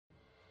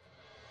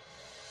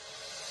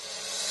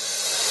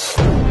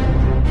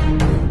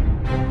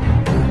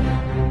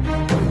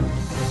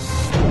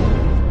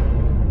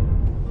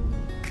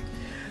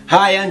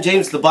Hi, I'm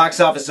James, the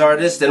Box Office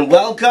Artist, and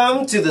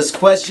welcome to this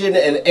question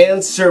and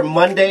answer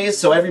Monday.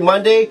 So every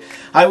Monday,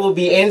 I will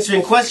be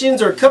answering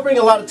questions or covering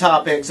a lot of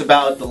topics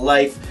about the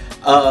life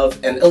of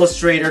an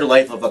illustrator,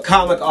 life of a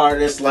comic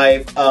artist,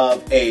 life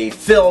of a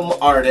film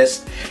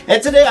artist.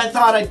 And today I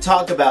thought I'd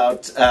talk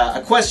about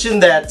a question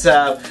that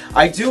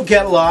I do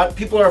get a lot.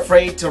 People are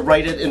afraid to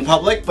write it in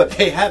public, but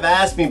they have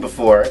asked me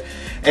before.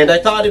 And I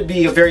thought it'd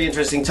be a very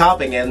interesting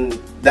topic, and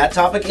that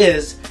topic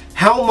is,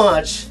 how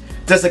much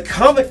does a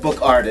comic book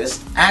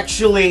artist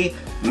actually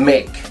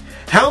make?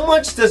 How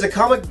much does a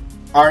comic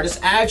artist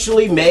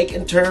actually make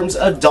in terms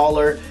of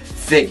dollar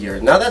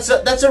figure? Now that's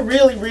a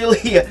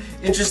really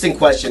interesting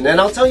question, and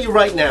I'll tell you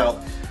right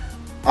now,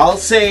 I'll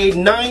say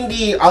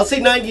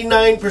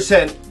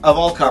 99% of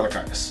all comic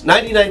artists.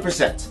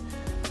 99%.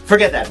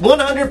 Forget that.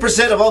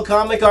 100% of all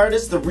comic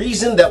artists, the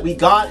reason that we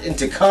got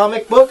into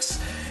comic books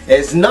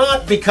is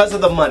not because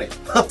of the money.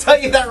 I'll tell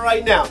you that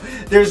right now.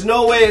 There's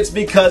no way it's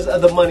because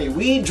of the money.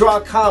 We draw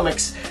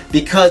comics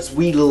because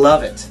we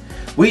love it.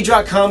 We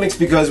draw comics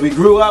because we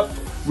grew up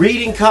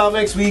reading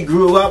comics. We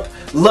grew up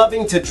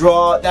loving to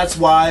draw. That's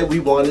why we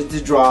wanted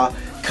to draw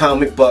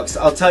comic books.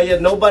 I'll tell you,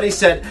 nobody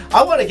said,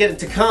 I want to get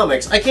into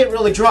comics. I can't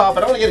really draw,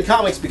 but I want to get into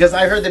comics because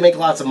I heard they make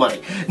lots of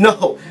money.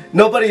 No,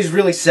 nobody's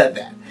really said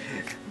that.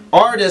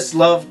 Artists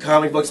love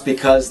comic books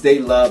because they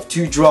love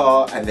to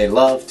draw, and they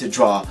love to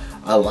draw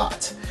a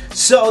lot.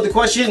 So the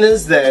question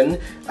is then,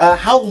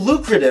 how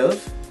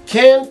lucrative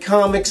can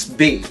comics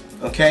be?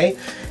 Okay?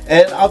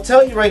 And I'll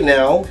tell you right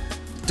now,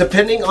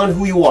 depending on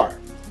who you are,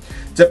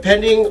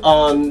 depending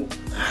on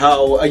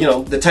how,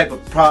 the type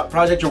of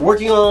project you're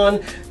working on,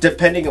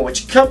 depending on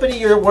which company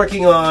you're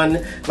working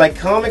on, like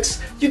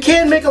comics, you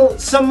can make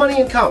some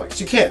money in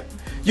comics. You can.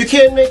 You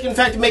can make, in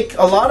fact, make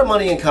a lot of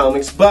money in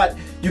comics, but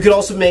you can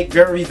also make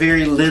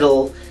very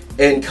little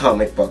in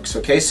comic books.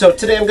 Okay? So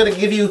today I'm going to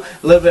give you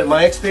a little bit of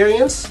my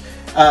experience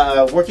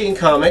working in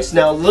comics.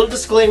 Now, a little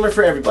disclaimer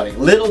for everybody.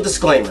 Little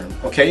disclaimer,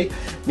 okay?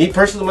 Me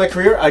personally, in my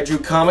career, I drew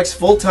comics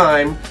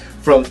full-time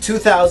from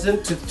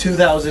 2000 to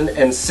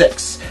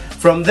 2006.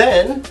 From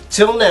then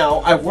till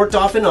now, I've worked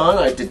off and on.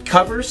 I did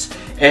covers,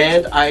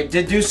 and I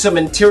did do some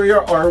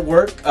interior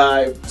artwork.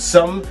 I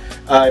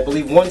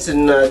believe once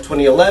in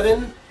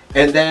 2011,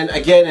 and then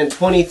again in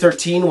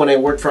 2013 when I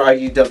worked for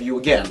IDW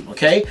again,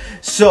 okay?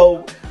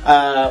 So,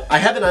 I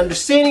have an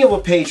understanding of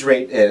what page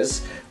rate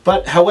is.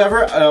 But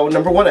however,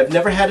 number one, I've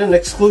never had an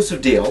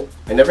exclusive deal.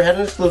 I never had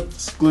an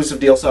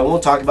exclusive deal, so I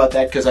won't talk about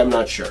that because I'm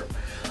not sure.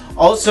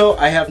 Also,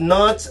 I have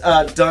not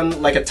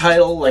done like a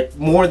title like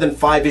more than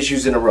 5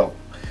 issues in a row.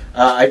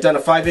 I've done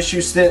a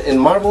 5-issue stint in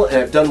Marvel, and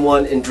I've done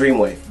one in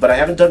Dreamwave, but I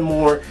haven't done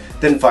more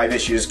than 5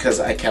 issues because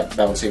I kept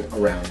bouncing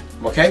around.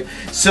 Okay,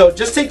 so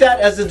just take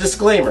that as a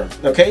disclaimer.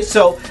 Okay,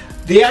 so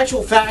the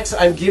actual facts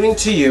I'm giving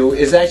to you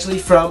is actually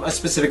from a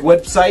specific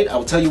website. I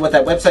will tell you what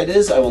that website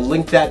is. I will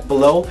link that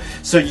below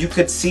so you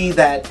could see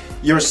that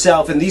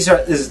yourself. And this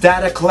is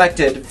data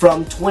collected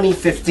from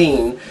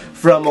 2015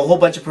 from a whole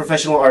bunch of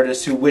professional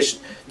artists who wish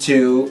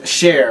to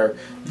share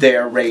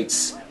their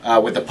rates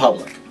with the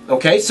public.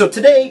 Okay, so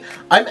today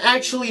I'm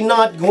actually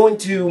not going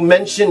to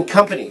mention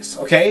companies,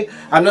 okay?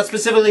 I'm not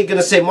specifically going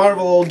to say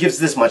Marvel gives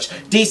this much,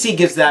 DC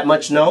gives that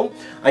much, no.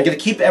 I'm going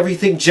to keep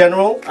everything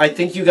general. I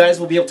think you guys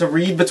will be able to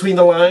read between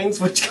the lines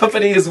which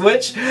company is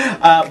which,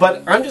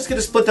 but I'm just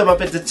going to split them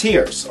up into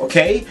tiers,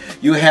 okay?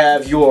 You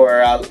have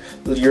your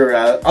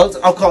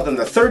I'll call them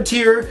the third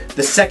tier,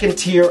 the second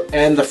tier,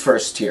 and the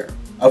first tier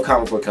of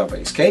comic book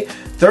companies, okay?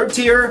 Third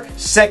tier,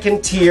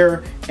 second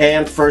tier,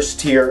 and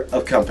first tier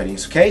of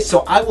companies, okay?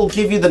 So I will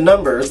give you the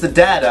numbers, the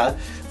data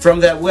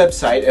from that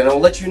website, and I'll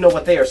let you know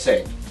what they are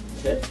saying,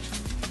 okay?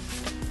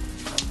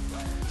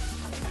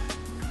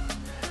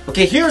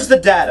 Okay, here's the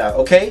data,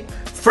 okay?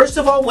 First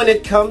of all, when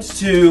it comes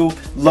to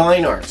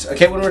line art,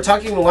 okay, when we're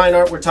talking line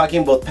art, we're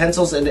talking both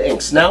pencils and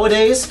inks.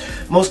 Nowadays,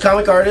 most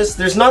comic artists,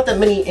 there's not that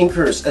many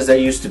inkers as there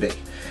used to be.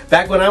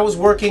 Back when I was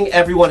working,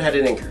 everyone had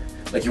an inker.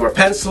 Like, you were a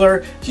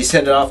penciler, you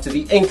send it off to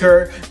the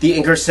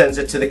inker sends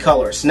it to the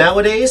colorist.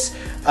 Nowadays,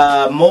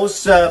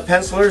 most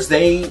pencilers,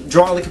 they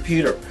draw on the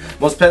computer.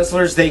 Most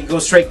pencilers, they go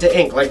straight to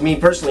ink. Like me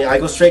personally, I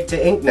go straight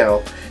to ink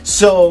now.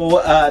 So,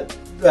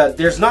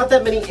 there's not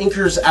that many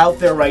inkers out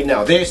there right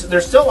now.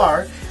 There still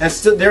are, and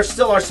there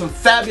still are some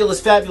fabulous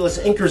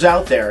inkers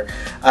out there.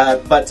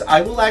 But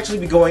I will actually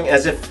be going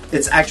as if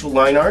it's actual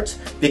line art,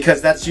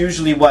 because that's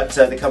usually what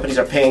the companies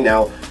are paying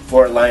now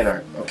for line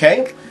art.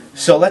 Okay?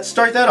 So let's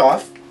start that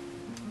off.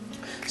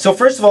 So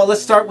first of all,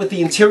 let's start with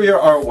the interior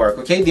artwork,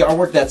 okay? The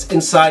artwork that's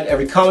inside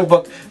every comic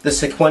book, the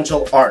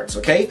sequential arts,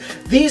 okay?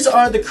 These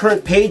are the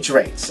current page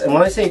rates. And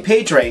when I say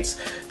page rates,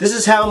 this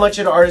is how much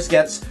an artist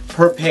gets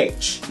per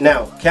page.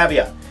 Now,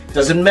 caveat,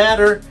 doesn't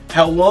matter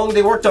how long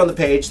they worked on the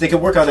page. They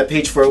could work on the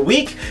page for a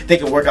week, they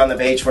could work on the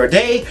page for a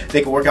day,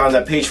 they could work on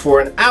the page for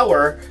an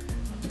hour.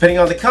 Depending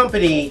on the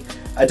company,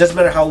 it doesn't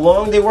matter how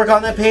long they work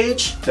on that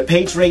page, the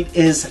page rate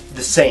is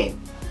the same,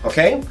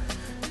 okay?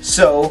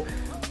 So,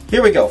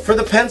 here we go. For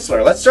the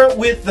penciler, let's start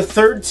with the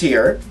third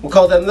tier. We'll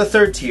call them the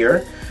third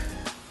tier.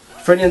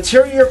 For an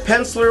interior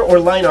penciler or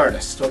line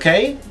artist,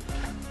 okay?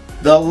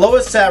 The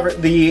lowest salary,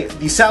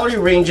 the salary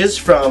ranges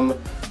from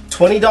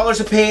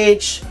 $20 a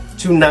page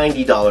to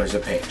 $90 a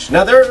page.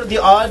 Now there are the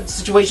odd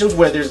situations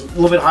where there's a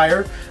little bit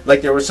higher,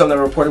 like there were some that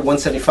reported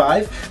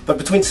 $175, but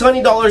between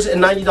 $70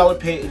 and $90 a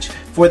page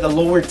for the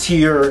lower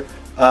tier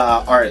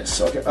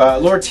artists, okay?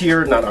 Lower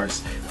tier, not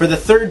artists, for the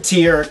third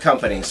tier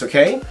companies,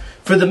 okay?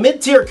 For the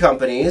mid-tier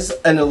companies,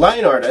 an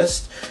line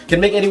artist can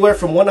make anywhere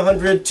from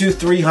 $100 to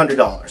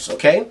 $300,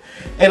 okay?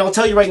 And I'll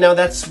tell you right now,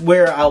 that's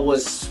where I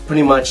was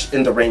pretty much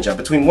in the range of,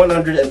 between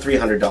 $100 and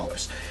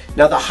 $300.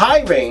 Now the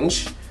high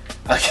range,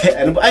 okay,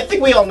 and I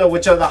think we all know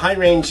which of the high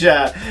range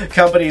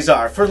companies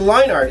are. For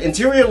line art,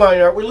 interior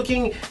line art, we're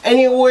looking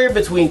anywhere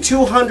between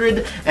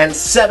 $200 and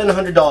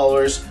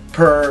 $700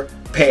 per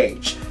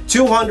page.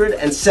 $200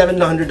 and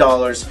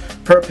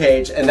 $700 per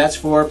page, and that's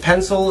for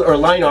pencil or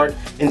line art,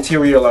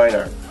 interior line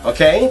art,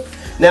 okay?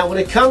 Now when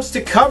it comes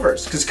to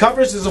covers, because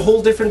covers is a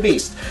whole different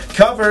beast.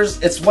 Covers,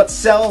 it's what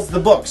sells the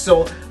book,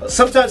 so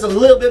sometimes a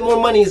little bit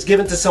more money is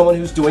given to someone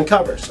who's doing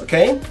covers,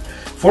 okay?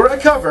 For a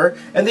cover,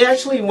 and they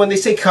actually, when they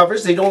say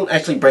covers, they don't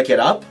actually break it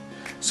up,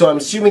 so I'm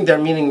assuming they're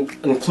meaning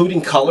including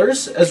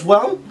colors as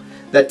well,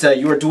 that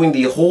you are doing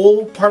the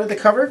whole part of the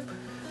cover.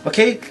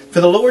 Okay,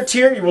 for the lower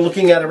tier, you were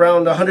looking at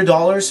around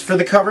 $100 for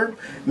the cover.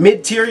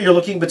 Mid tier, you're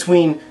looking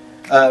between,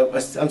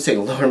 I'm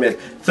saying lower mid.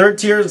 Third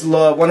tier is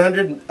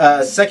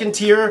 $100. Second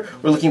tier,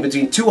 we're looking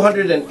between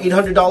 $200 and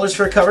 $800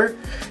 for a cover.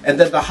 And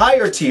then the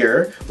higher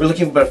tier, we're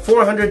looking about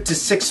 $400 to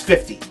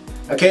 $650.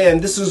 Okay,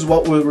 and this is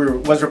what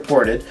was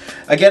reported.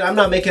 Again, I'm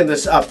not making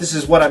this up. This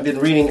is what I've been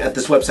reading at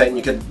this website, and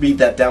you can read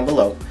that down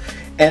below.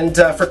 And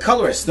for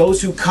colorists,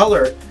 those who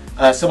color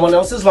someone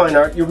else's line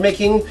art, you're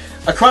making,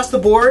 across the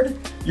board,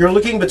 you're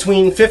looking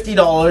between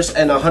 $50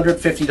 and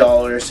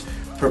 $150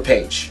 per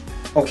page.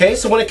 Okay,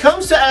 so when it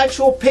comes to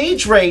actual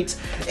page rate,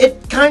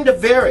 it kind of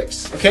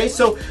varies. Okay,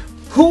 so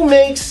who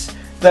makes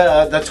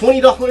the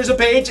 $20 a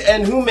page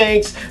and who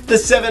makes the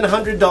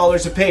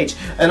 $700 a page?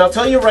 And I'll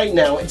tell you right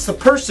now, it's the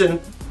person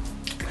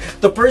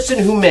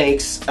who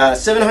makes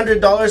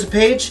 $700 a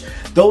page.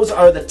 Those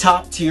are the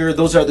top tier,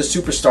 those are the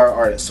superstar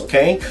artists,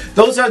 okay?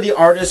 Those are the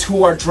artists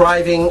who are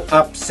driving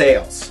up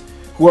sales,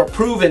 who are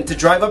proven to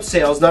drive up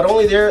sales. Not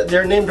only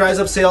their name drives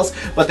up sales,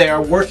 but they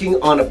are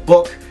working on a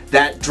book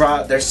that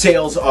their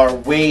sales are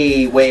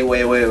way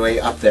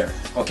up there.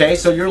 Okay,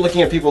 so you're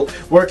looking at people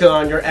working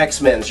on your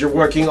X-Men, you're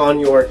working on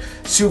your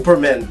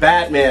Superman,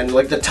 Batman,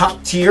 like the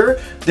top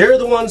tier. They're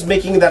the ones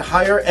making that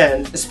higher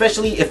end,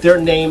 especially if their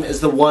name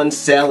is the one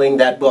selling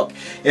that book.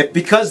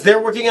 Because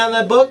they're working on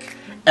that book,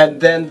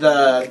 and then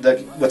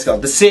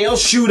the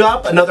sales shoot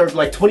up another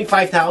like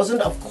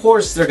 25,000, of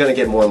course they're gonna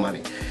get more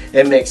money.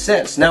 It makes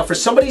sense. Now for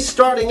somebody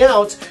starting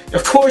out,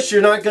 of course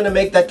you're not going to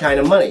make that kind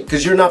of money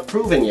because you're not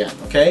proven yet,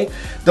 okay?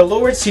 The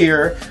lower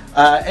tier,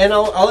 and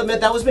I'll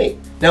admit that was me.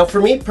 Now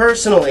for me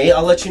personally,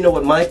 I'll let you know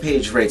what my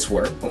page rates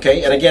were,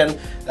 okay? And again,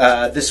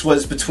 this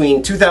was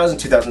between 2000 and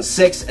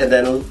 2006, and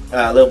then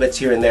a little bit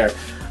here and there.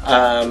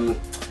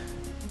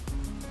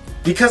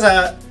 Because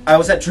I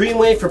was at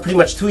Dreamwave for pretty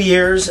much 2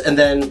 years, and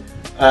then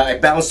I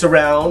bounced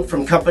around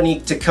from company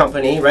to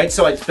company, right?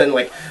 So I'd spend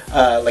like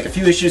a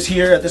few issues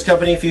here at this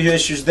company, a few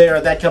issues there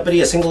at that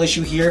company, a single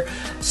issue here.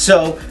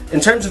 So in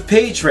terms of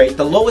page rate,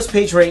 the lowest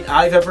page rate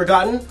I've ever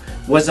gotten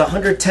was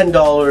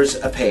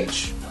 $110 a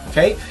page,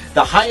 okay?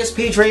 The highest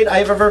page rate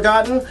I've ever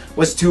gotten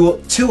was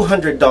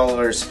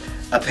 $200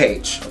 a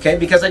page, okay?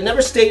 Because I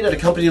never stayed at a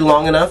company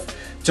long enough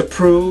to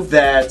prove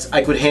that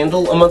I could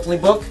handle a monthly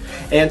book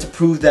and to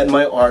prove that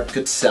my art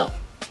could sell.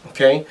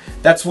 Okay,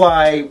 that's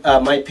why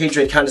my page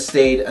rate kind of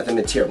stayed at the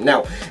mid-tier.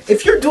 Now,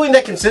 if you're doing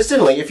that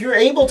consistently, if you're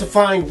able to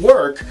find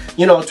work,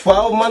 you know,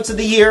 12 months of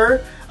the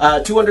year,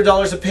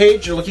 $200 a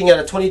page, you're looking at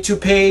a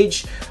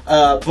 22-page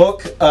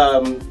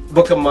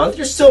book a month,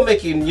 you're still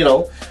making, you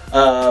know,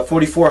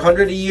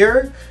 $4,400 a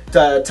year.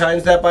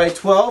 Times that by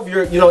 12,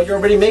 you're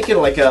already making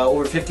like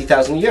over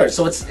 $50,000 a year.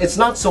 So it's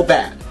not so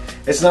bad.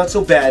 It's not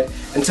so bad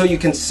until you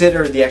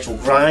consider the actual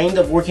grind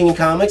of working in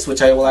comics,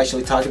 which I will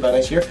actually talk about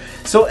next year.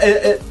 So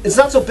it's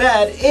not so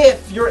bad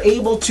if you're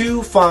able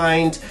to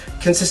find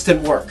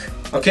consistent work.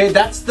 Okay,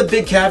 that's the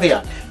big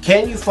caveat.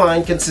 Can you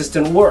find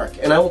consistent work?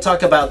 And I will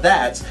talk about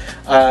that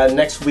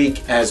next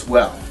week as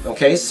well.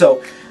 Okay,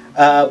 so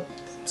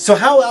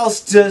how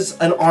else does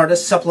an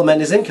artist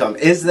supplement his income?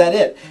 Is that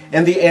it?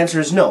 And the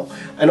answer is no.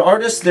 An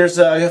artist, there's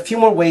a few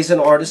more ways an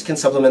artist can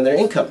supplement their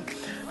income.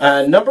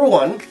 Number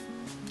one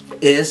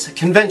is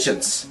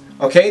conventions.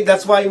 Okay,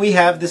 that's why we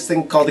have this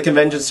thing called the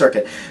convention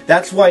circuit.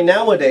 That's why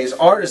nowadays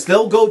artists,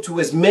 they'll go to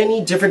as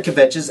many different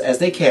conventions as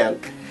they can,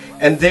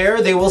 and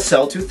there they will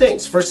sell two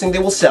things. First thing they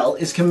will sell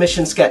is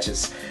commission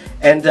sketches.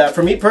 And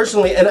for me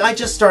personally, and I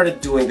just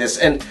started doing this,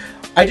 and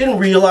I didn't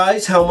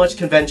realize how much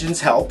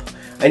conventions help.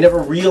 I never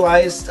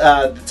realized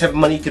the type of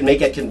money you could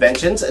make at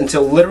conventions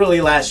until literally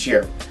last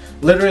year.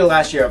 Literally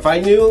last year. If I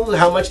knew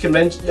how much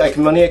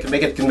money I could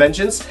make at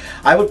conventions,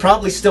 I would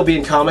probably still be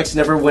in comics,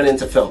 never went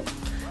into film.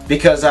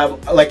 because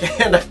like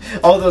and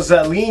all those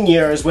lean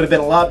years would have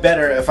been a lot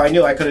better if I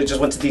knew I could have just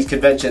went to these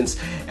conventions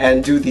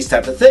and do these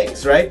type of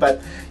things, right?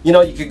 But you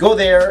know, you could go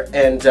there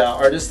and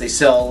artists, they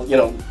sell, you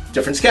know,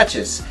 different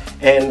sketches,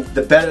 and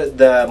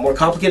the more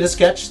complicated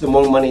sketch, the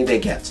more money they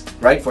get,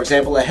 right? For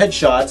example, a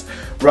headshot,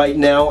 right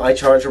now I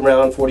charge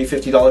around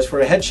 $40–50 for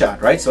a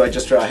headshot, right? So I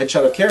just draw a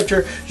headshot of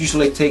character.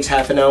 Usually takes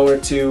half an hour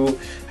to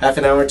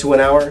an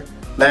hour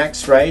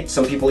max, right?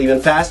 Some people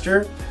even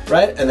faster,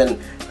 right? And then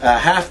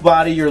half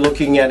body, you're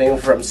looking at anywhere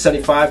from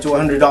 $75 to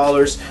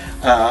 $100.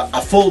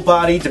 A full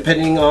body,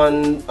 depending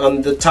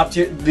on the top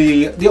tier,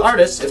 the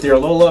artist. If they're a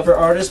low level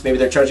artist, maybe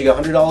they're charging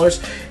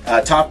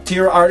 $100. Top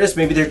tier artist,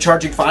 maybe they're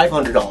charging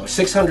 $500,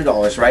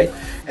 $600, right?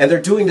 And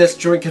they're doing this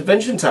during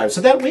convention time. So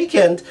that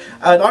weekend,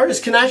 an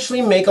artist can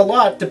actually make a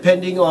lot,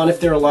 depending on if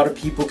there are a lot of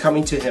people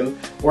coming to him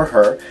or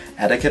her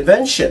at a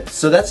convention.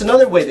 So that's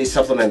another way they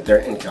supplement their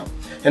income.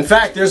 In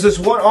fact, there's this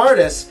one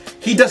artist,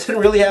 he doesn't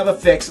really have a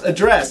fixed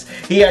address.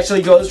 He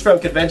actually goes from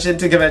convention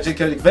to convention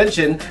to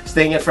convention,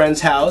 staying at friends'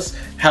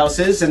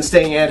 houses and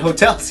staying at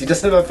hotels. He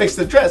doesn't have a fixed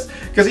address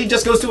because he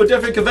just goes to a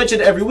different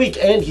convention every week,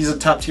 and he's a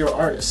top tier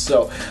artist.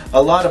 So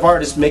a lot of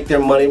artists make their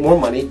more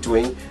money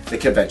doing the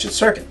convention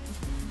circuit.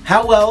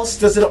 How else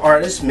does an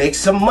artist make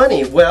some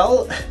money?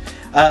 Well,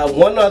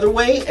 one other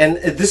way, and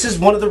this is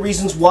one of the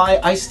reasons why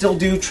I still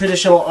do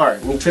traditional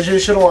art. I mean,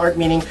 traditional art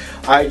meaning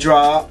I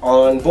draw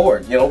on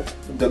board, you know,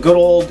 the good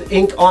old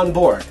ink on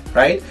board,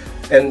 right?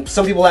 And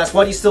some people ask,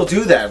 why do you still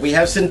do that? We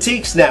have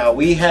Cintiqs now,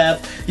 we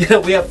have, you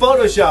know, we have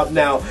Photoshop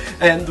now,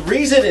 and the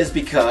reason is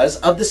because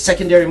of the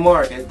secondary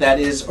market that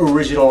is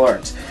original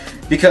art.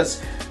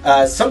 Because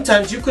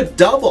sometimes you could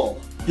double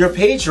your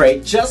page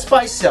rate just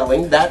by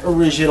selling that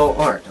original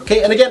art.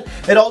 Okay, and again,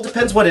 it all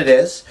depends what it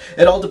is.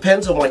 It all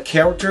depends on what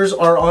characters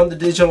are on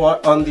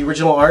the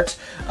original art.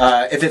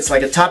 If it's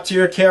like a top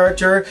tier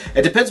character,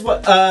 it depends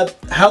what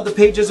how the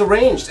page is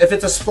arranged. If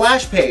it's a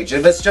splash page,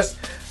 if it's just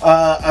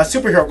a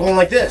superhero going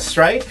like this,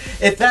 right?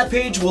 If that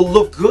page will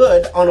look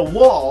good on a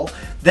wall,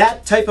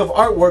 that type of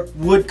artwork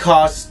would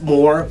cost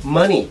more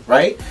money,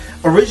 right?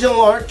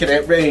 Original art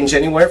can range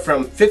anywhere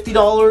from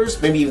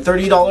 $50, maybe even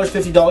 $30,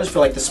 $50 for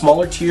like the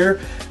smaller tier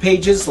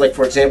pages. Like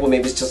for example,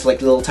 maybe it's just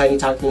like little tiny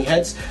talking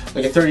heads,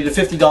 like a $30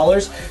 to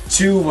 $50,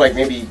 to like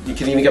maybe you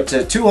can even get up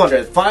to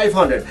 $200,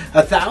 $500,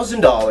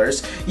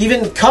 $1,000.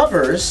 Even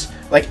covers,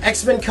 like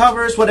X-Men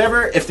covers,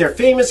 whatever, if they're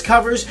famous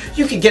covers,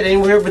 you could get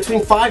anywhere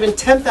between $5,000 and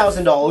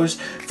 $10,000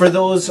 for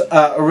those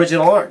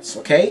original arts,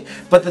 okay?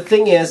 But the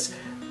thing is,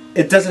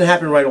 it doesn't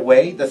happen right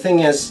away. The thing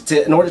is,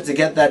 in order to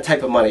get that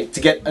type of money,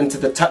 to get into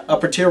the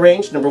upper tier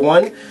range, number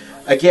one,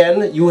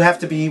 again, you have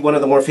to be one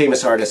of the more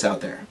famous artists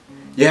out there.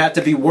 You have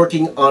to be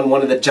working on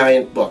one of the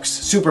giant books.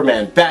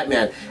 Superman,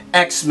 Batman,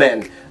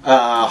 X-Men,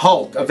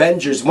 Hulk,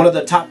 Avengers, one of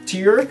the top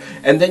tier,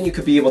 and then you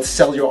could be able to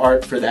sell your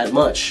art for that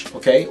much,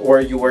 okay?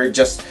 Or you were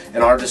just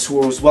an artist who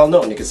was well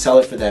known, you could sell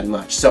it for that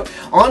much. So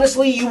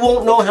honestly, you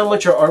won't know how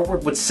much your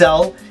artwork would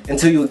sell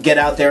until you get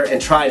out there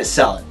and try to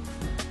sell it.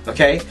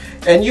 Okay,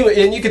 and you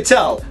could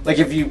tell, like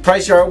if you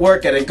price your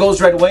artwork and it goes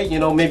right away, you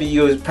know, maybe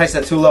you priced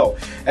that too low.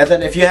 And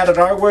then if you had an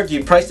artwork,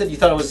 you priced it, you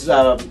thought it was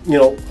you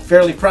know,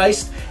 fairly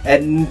priced,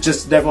 and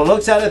just everyone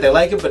looks at it, they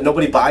like it, but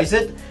nobody buys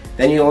it,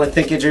 then you only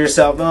think to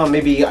yourself, oh,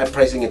 maybe I'm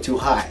pricing it too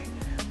high,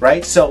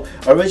 right? So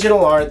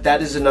original art,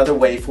 that is another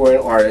way for an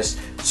artist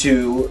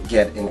to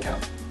get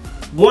income.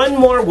 One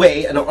more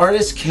way an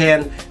artist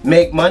can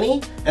make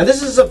money, and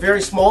this is a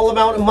very small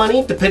amount of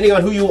money depending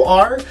on who you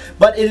are,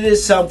 but it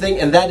is something,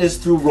 and that is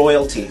through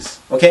royalties,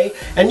 okay?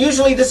 And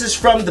usually this is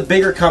from the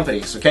bigger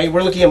companies, okay?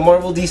 We're looking at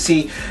Marvel,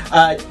 DC.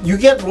 You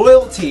get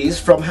royalties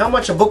from how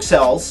much a book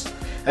sells,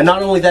 and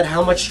not only that,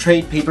 how much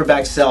trade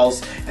paperback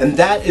sells, and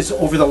that is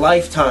over the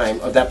lifetime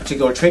of that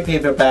particular trade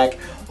paperback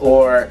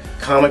or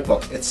comic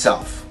book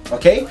itself.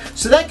 Okay,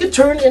 so that could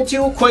turn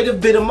into quite a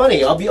bit of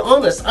money. I'll be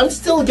honest, I'm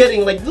still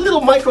getting like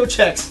little micro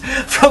checks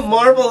from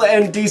Marvel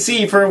and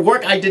DC for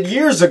work I did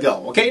years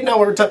ago. Okay, now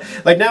we're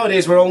like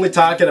nowadays we're only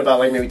talking about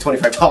like maybe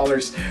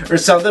 $25 or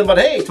something, but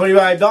hey,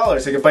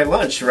 $25, I can buy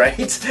lunch,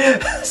 right?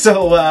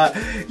 So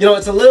you know,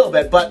 it's a little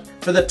bit, but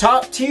for the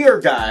top tier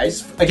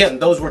guys, again,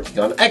 those working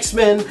on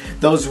X-Men,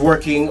 those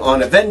working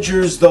on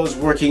Avengers, those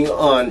working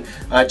on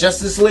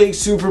Justice League,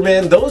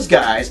 Superman, those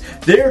guys,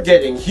 they're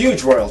getting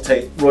huge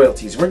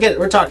royalties.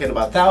 We're talking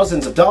about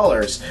thousands of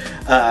dollars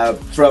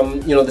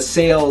from, you know, the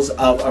sales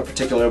of a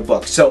particular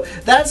book. So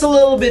that's a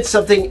little bit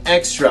something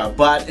extra,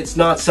 but it's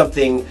not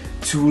something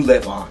to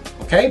live on.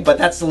 Okay, but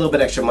that's a little bit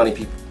extra money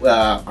people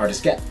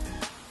artists get.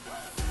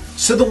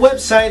 So the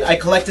website I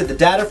collected the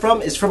data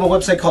from is from a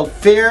website called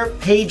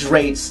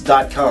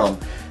fairpagerates.com.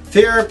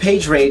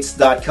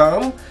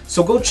 fairpagerates.com.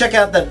 So go check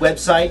out that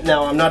website.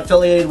 Now, I'm not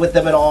affiliated with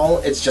them at all.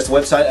 It's just a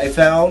website I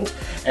found,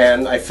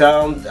 and I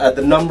found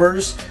the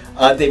numbers.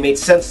 They made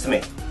sense to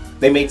me.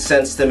 They made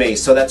sense to me,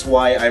 so that's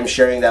why I'm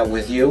sharing that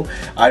with you.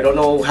 I don't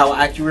know how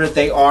accurate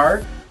they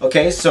are,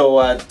 Okay,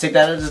 so take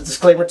that as a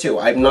disclaimer too.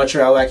 I'm not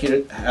sure how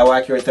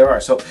accurate they are.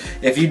 So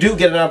if you do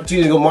get an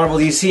opportunity to go Marvel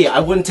DC,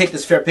 I wouldn't take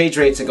this fair page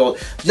rates and go,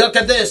 look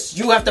at this,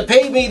 you have to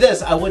pay me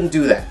this. I wouldn't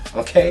do that,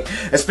 okay?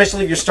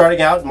 Especially if you're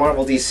starting out in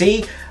Marvel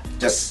DC,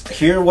 just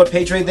hear what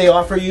page rate they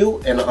offer you,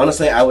 and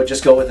honestly, I would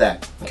just go with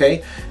that,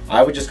 okay?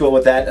 I would just go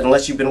with that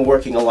unless you've been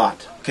working a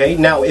lot, okay?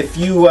 Now, if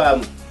you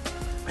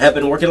have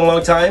been working a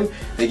long time,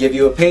 they give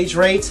you a page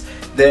rate,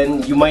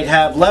 then you might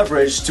have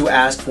leverage to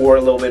ask for a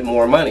little bit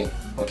more money.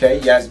 Okay,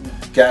 you guys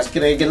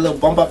can get a little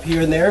bump up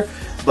here and there,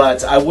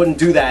 but I wouldn't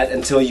do that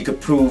until you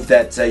could prove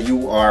that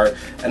you are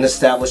an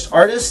established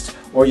artist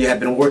or you have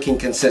been working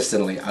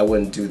consistently. I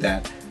wouldn't do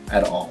that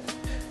at all.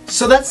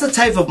 So that's the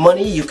type of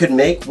money you could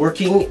make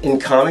working in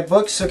comic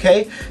books,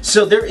 okay?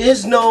 So there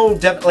is no,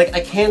 like, I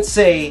can't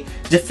say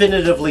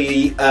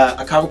definitively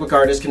a comic book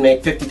artist can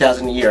make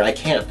 $50,000 a year. I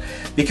can't,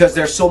 because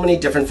there's so many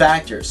different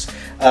factors.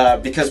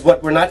 Because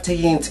what we're not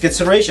taking into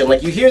consideration,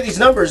 like you hear these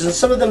numbers and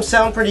some of them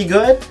sound pretty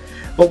good,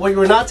 but what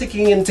we're not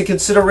taking into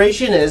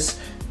consideration is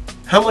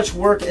how much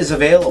work is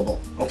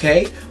available,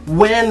 okay?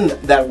 When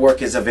that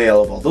work is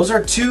available. Those are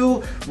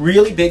two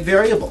really big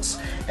variables.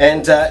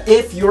 And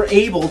if you're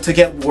able to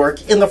get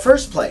work in the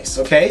first place,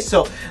 okay?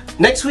 So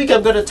next week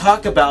I'm going to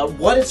talk about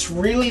what it's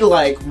really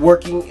like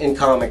working in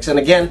comics. And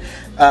again,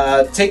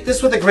 take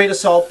this with a grain of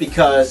salt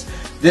because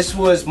this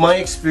was my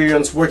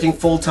experience working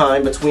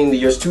full-time between the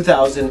years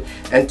 2000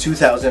 and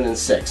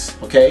 2006,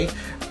 okay?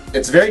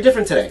 It's very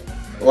different today.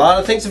 A lot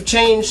of things have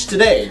changed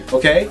today,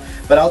 okay?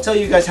 But I'll tell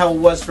you guys how it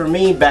was for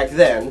me back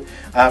then.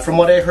 From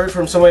what I heard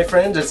from some of my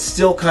friends, it's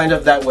still kind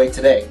of that way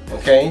today,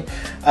 okay?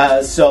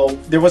 So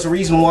there was a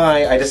reason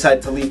why I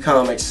decided to leave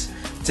comics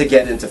to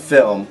get into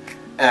film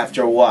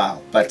after a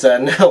while. But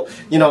now,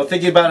 you know,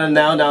 thinking about it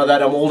now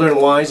that I'm older and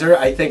wiser,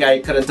 I think I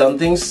could have done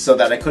things so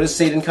that I could have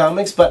stayed in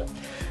comics, but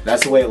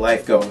that's the way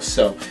life goes.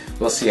 So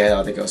we'll see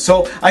how that goes.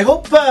 So I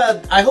hope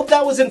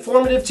that was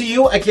informative to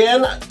you.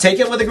 Again, take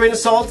it with a grain of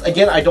salt.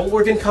 Again, I don't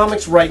work in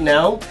comics right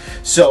now,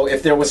 so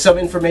if there was some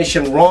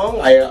information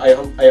wrong, I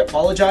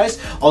apologize.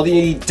 All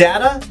the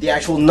data, the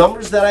actual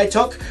numbers that I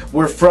took,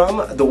 were from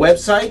the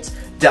website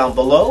down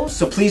below,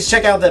 so please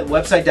check out that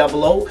website down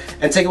below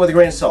and take it with a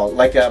grain of salt.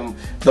 Like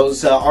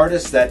those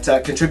artists that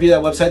contribute to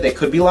that website, they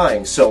could be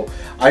lying, so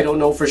I don't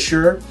know for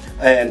sure,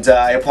 and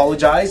I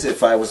apologize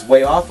if I was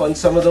way off on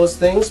some of those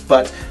things,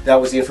 but that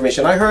was the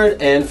information I heard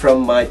and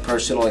from my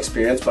personal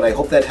experience. But I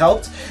hope that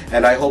helped,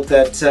 and I hope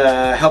that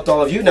helped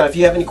all of you. Now, if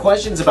you have any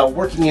questions about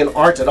working in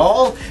art at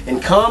all, in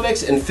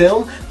comics, in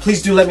film,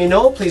 please do let me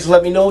know. Please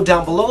let me know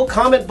down below.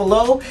 Comment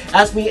below.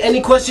 Ask me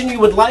any question you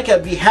would like.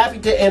 I'd be happy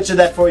to answer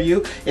that for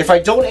you. If I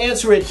don't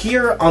answer it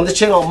here on the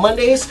channel on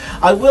Mondays,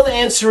 I will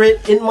answer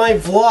it in my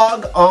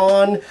vlog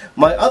on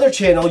my other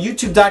channel,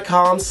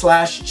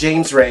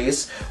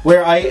 youtube.com/JamesReyes,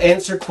 where I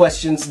answer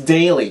questions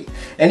daily.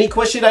 Any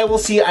question I will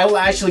see, I will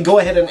actually go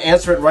ahead and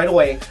answer it right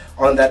away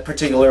on that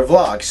particular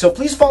vlog. So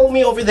please follow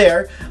me over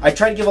there. I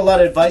try to give a lot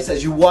of advice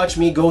as you watch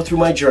me go through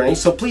my journey,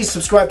 so please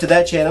subscribe to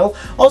that channel.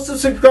 Also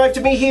subscribe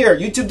to me here,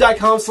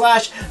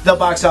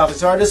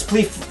 youtube.com/theboxofficeartist.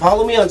 Please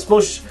follow me on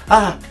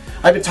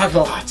I've been talking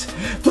a lot.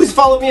 Please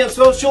follow me on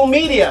social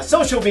media.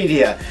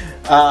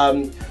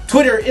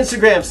 Twitter,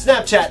 Instagram,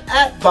 Snapchat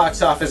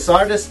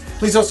 @BoxOfficeArtist.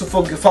 Please also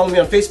follow me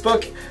on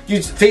Facebook,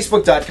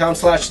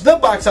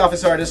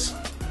 facebook.com/theboxofficeartist.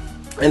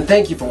 And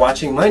thank you for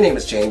watching. My name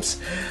is James.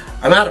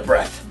 I'm out of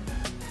breath.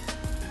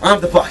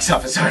 I'm the Box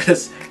Office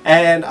Artist,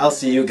 and I'll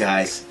see you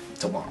guys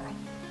tomorrow.